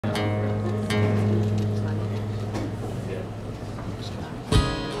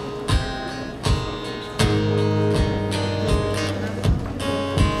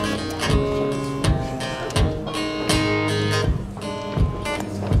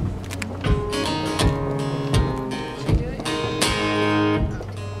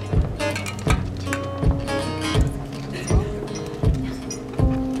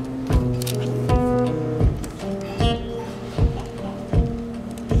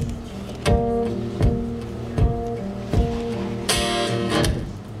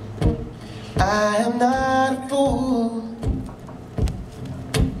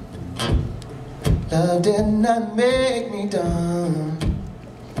not make me dumb.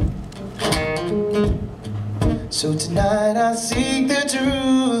 So tonight I seek the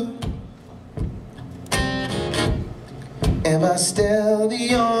truth. Am I still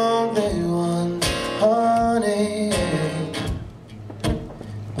the only one, honey?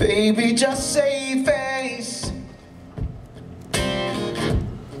 Baby, just save face.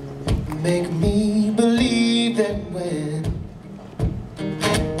 Make me believe that when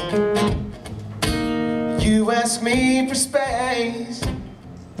you ask me for space,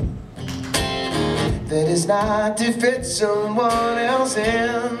 that is not to fit someone else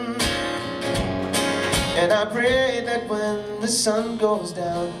in. And I pray that when the sun goes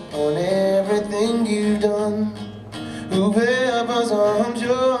down on everything you've done, whoever's arms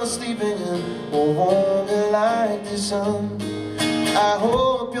you're sleeping in will warm you like the sun. I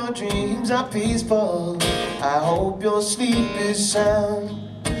hope your dreams are peaceful, I hope your sleep is sound,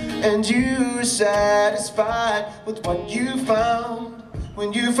 and you're satisfied with what you found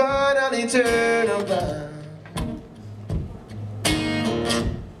when you finally turn around.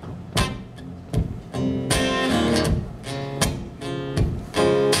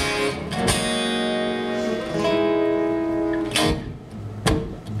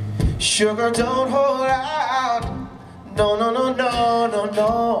 Sugar, don't hold out, no, no, no, no, no,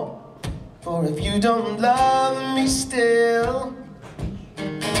 no. For if you don't love me still,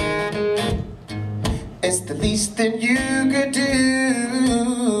 it's the least that you could do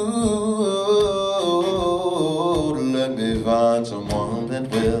to let me find someone that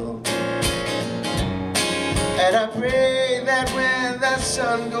will. And I pray that when the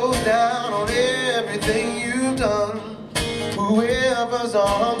sun goes down on everything you've done, whoever's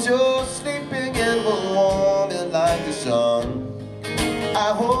arms you're sleeping in will warm you like the sun.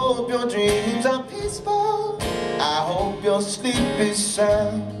 I hope your dreams are peaceful, I hope your sleep is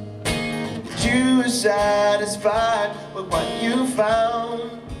sound, that you are satisfied with what you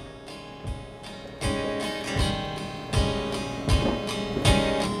found.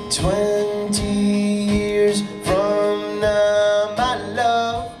 "20 years from now, my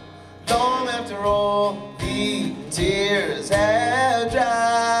love, long after all the tears have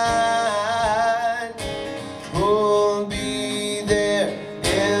dried, we'll be there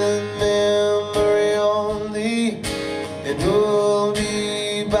in memory only, and we'll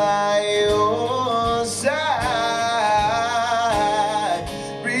be by your side.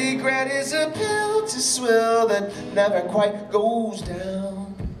 Regret is a pill to swill that never quite goes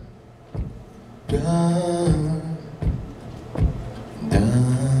down, down,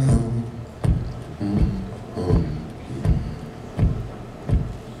 down."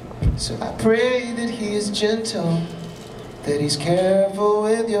 So I pray that he is gentle, that he's careful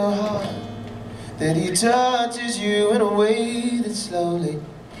with your heart, that he touches you in a way that slowly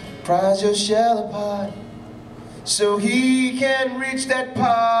pries your shell apart, so he can reach that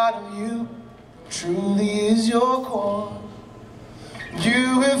part of you truly is your core.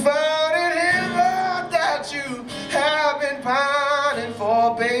 You have found in him all that you have been pining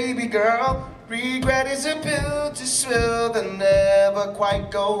for, baby girl. Regret is a pill to swill that never quite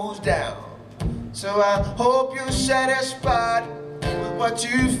goes down. So I hope you're satisfied with what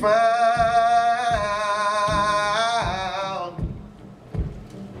you found.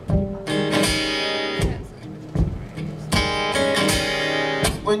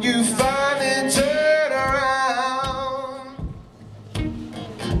 When you find